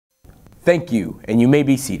Thank you, and you may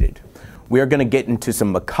be seated. We are going to get into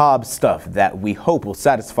some macabre stuff that we hope will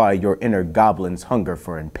satisfy your inner goblin's hunger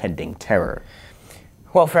for impending terror.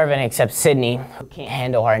 Well, for everyone except Sydney, who can't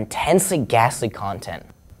handle our intensely ghastly content.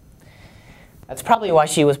 That's probably why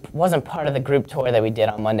she wasn't part of the group tour that we did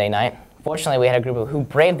on Monday night. Fortunately, we had a group who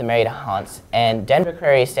braved the Marietta haunts, and Denver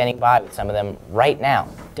Curry is standing by with some of them right now.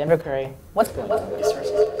 Denver Curry, what's going on?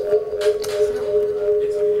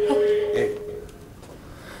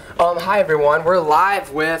 Hi everyone, we're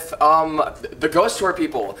live with the ghost tour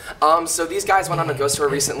people. So these guys went on a ghost tour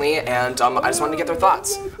recently, and I just wanted to get their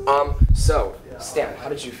thoughts. So Stan, how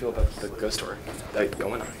did you feel about the ghost tour that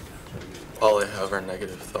going on? All I have are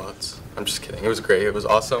negative thoughts. I'm just kidding. It was great. It was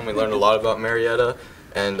awesome. We learned a lot about Marietta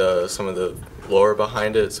and some of the lore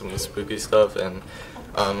behind it, some of the spooky stuff, and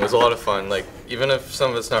it was a lot of fun. Like, even if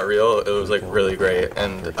some of it's not real, it was like really great,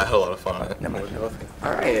 and I had a lot of fun on it.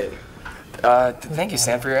 All right. Thank you,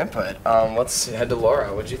 Stan, for your input. Let's head to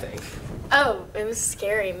Laura. What'd you think? Oh, it was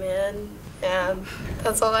scary, man. Yeah,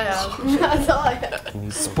 that's all I have. That's all I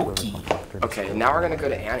have. Spooky. Okay, now we're gonna go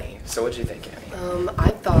to Annie. So what'd you think, Annie? I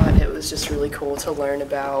thought it was just really cool to learn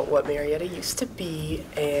about what Marietta used to be,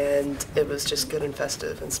 and it was just good and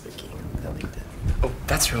festive and spooky. I liked it. Oh,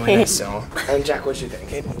 that's really nice, so. And Jack, what'd you think?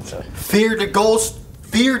 Fear the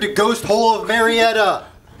ghost hole of Marietta.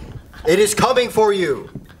 It is coming for you.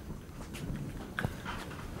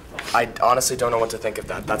 I honestly don't know what to think of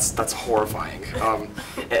that. That's horrifying.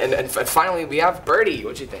 And finally, we have Birdie.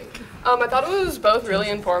 What'd you think? I thought it was both really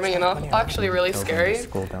informing and actually really scary. I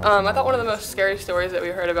thought one of the most scary stories that we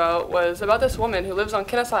heard about was about this woman who lives on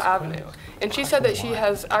Kennesaw Avenue. And she said that she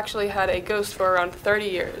has actually had a ghost for around 30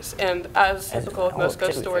 years. And as typical with most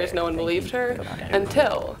ghost stories, no one believed her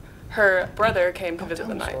until her brother came to visit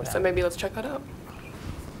the night. So maybe let's check that out.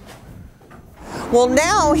 Well,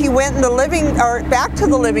 now he went in the back to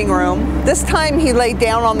the living room. This time he laid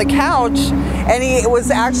down on the couch, and he was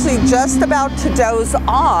actually just about to doze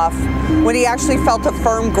off when he actually felt a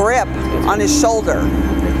firm grip on his shoulder.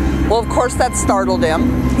 Well, of course that startled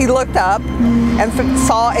him. He looked up and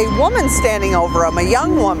saw a woman standing over him, a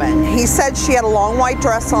young woman. He said she had a long white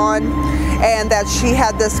dress on and that she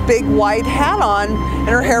had this big white hat on and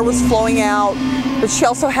her hair was flowing out. But she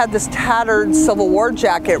also had this tattered Civil War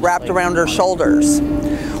jacket wrapped around her shoulders.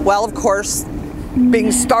 Well, of course,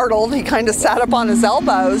 being startled, he kind of sat up on his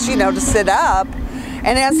elbows, you know, to sit up.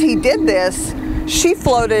 And as he did this, she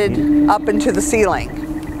floated up into the ceiling.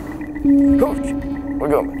 Coach, we're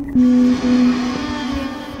going.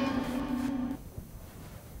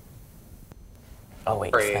 Oh,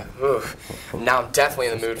 wait. Now I'm definitely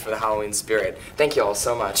in the mood for the Halloween spirit. Thank you all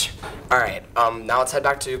so much. All right, now let's head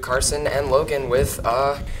back to Carson and Logan with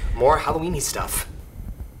more Halloween-y stuff.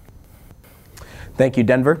 Thank you,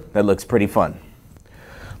 Denver. That looks pretty fun.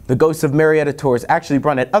 The Ghosts of Marietta tours actually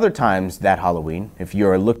run at other times that Halloween. If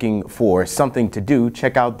you're looking for something to do,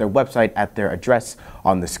 check out their website at their address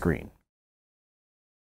on the screen.